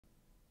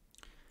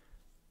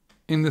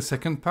In the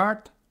second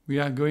part, we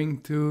are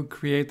going to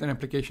create an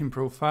application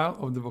profile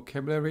of the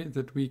vocabulary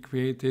that we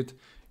created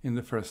in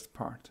the first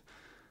part.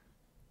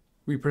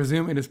 We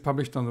presume it is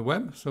published on the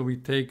web, so we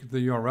take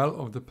the URL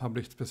of the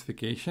published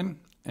specification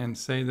and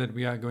say that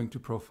we are going to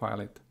profile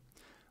it.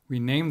 We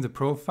name the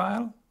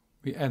profile,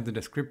 we add the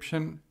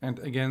description, and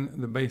again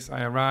the base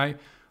IRI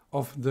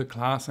of the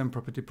class and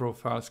property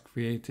profiles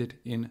created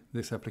in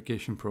this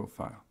application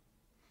profile.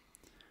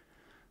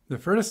 The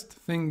first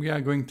thing we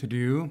are going to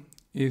do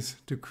is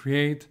to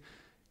create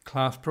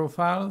class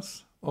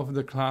profiles of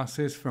the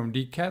classes from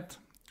DCAT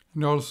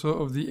and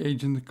also of the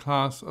agent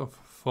class of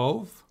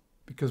FOV,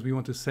 because we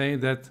want to say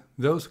that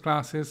those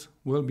classes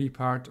will be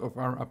part of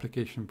our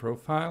application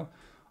profile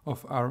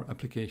of our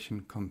application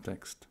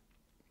context.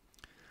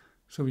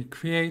 So we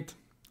create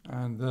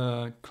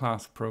the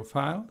class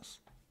profiles.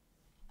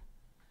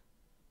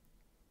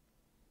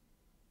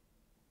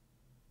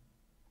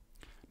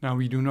 Now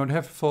we do not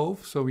have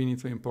FOV, so we need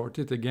to import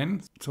it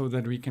again so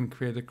that we can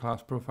create a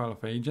class profile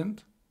of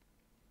agent.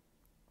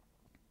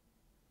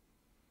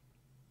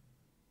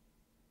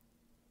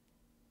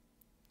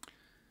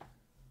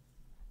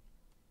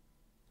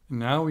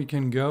 Now we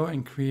can go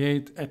and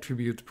create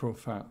attribute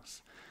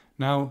profiles.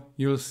 Now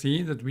you'll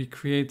see that we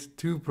create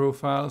two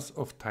profiles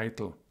of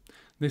title.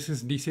 This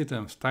is DC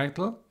terms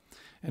title,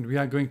 and we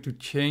are going to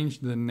change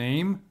the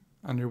name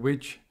under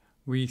which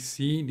we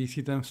see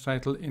DC terms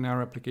title in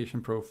our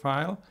application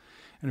profile,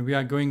 and we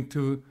are going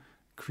to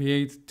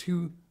create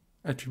two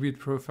attribute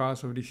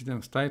profiles of DC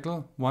terms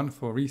title, one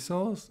for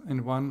resource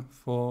and one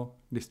for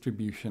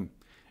distribution.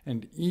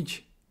 And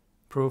each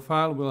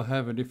profile will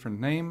have a different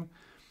name,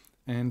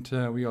 and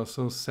we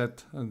also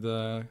set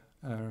the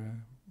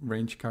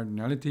range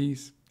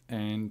cardinalities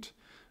and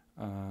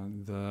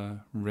the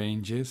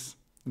ranges,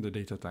 the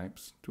data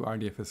types, to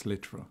RDFS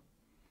literal.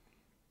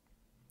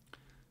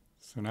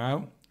 So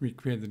now we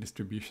create the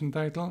distribution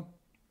title,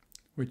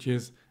 which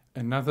is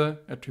another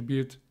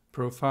attribute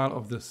profile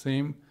of the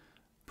same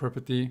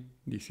property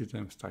DC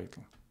terms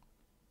title.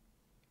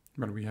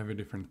 But we have a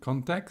different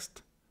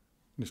context,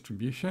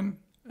 distribution,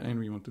 and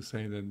we want to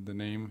say that the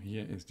name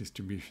here is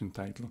distribution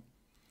title.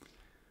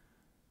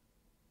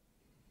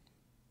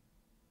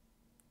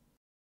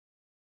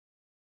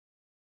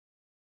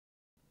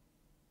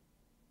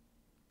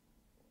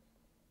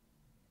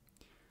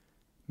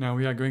 Now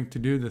we are going to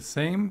do the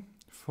same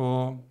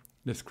for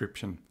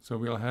description. So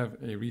we'll have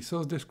a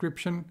resource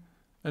description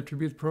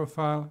attribute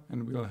profile,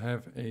 and we'll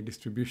have a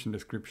distribution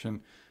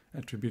description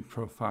attribute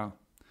profile.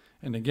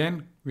 And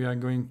again, we are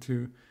going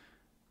to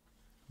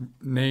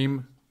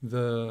name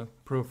the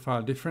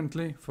profile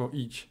differently for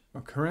each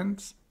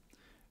occurrence,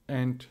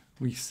 and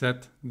we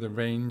set the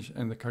range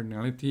and the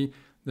cardinality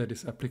that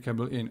is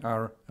applicable in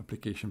our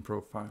application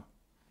profile.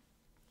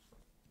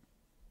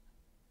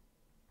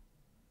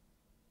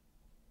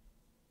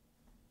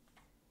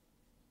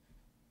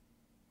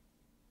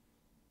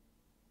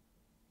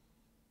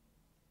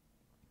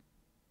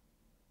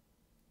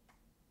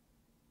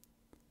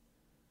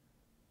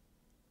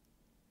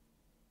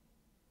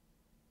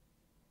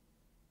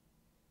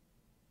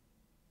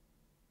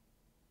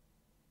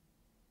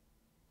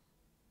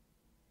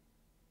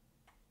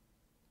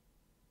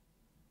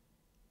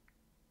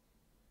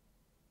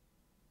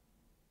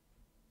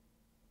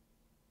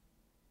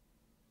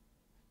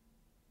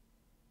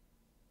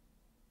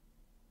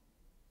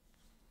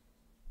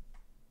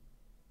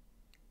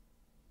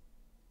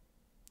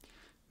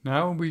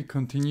 Now we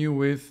continue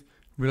with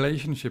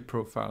relationship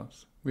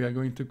profiles. We are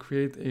going to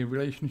create a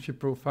relationship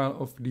profile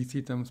of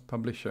DC terms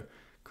publisher,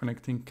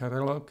 connecting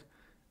catalog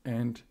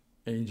and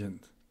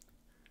agent.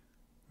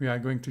 We are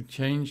going to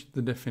change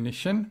the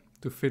definition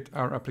to fit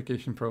our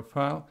application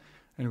profile,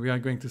 and we are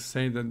going to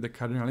say that the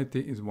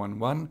cardinality is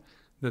 1,1,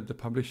 that the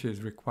publisher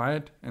is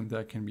required, and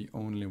there can be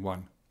only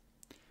one.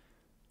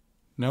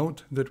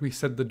 Note that we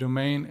set the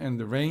domain and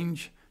the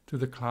range to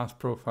the class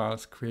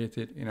profiles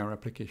created in our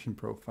application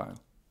profile.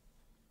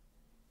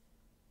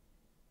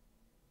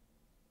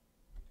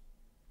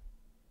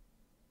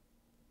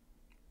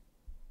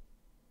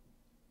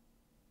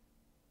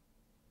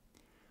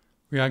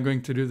 We are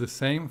going to do the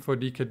same for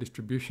DCAT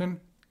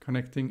distribution,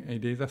 connecting a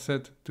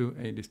dataset to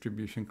a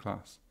distribution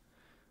class.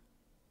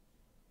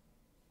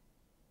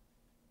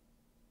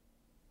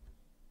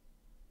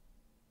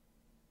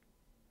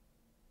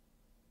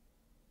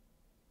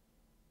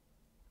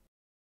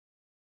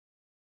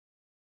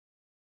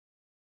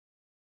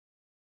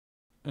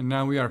 And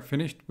now we are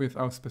finished with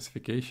our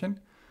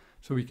specification,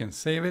 so we can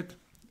save it,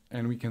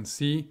 and we can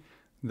see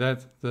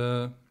that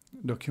the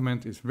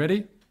document is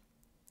ready.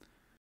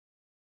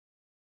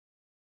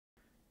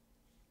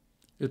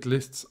 It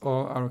lists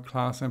all our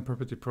class and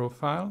property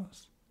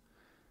profiles,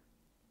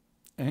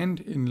 and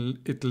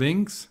it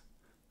links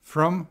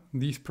from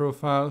these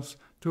profiles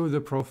to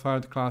the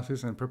profiled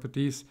classes and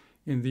properties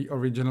in the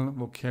original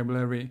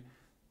vocabulary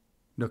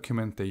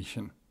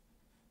documentation.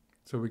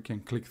 So we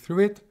can click through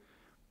it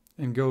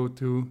and go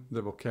to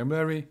the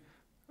vocabulary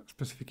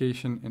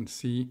specification and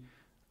see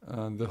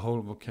the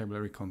whole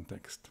vocabulary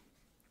context.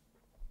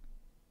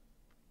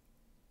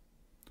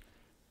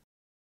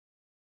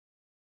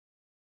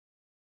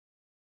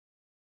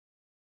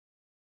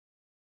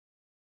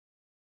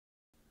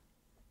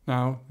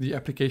 Now, the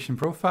application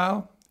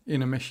profile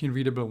in a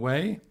machine-readable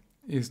way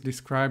is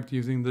described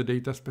using the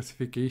data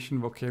specification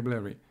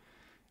vocabulary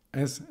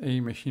as a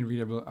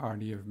machine-readable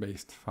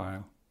RDF-based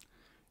file.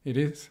 It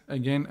is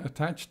again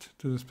attached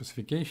to the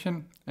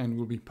specification and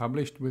will be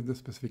published with the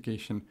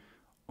specification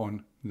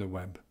on the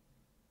web.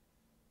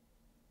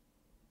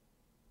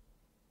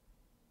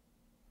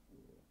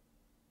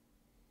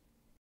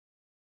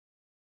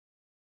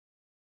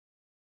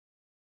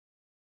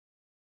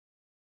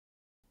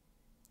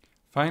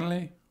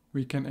 Finally,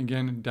 we can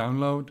again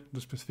download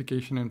the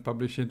specification and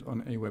publish it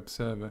on a web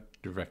server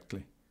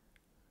directly.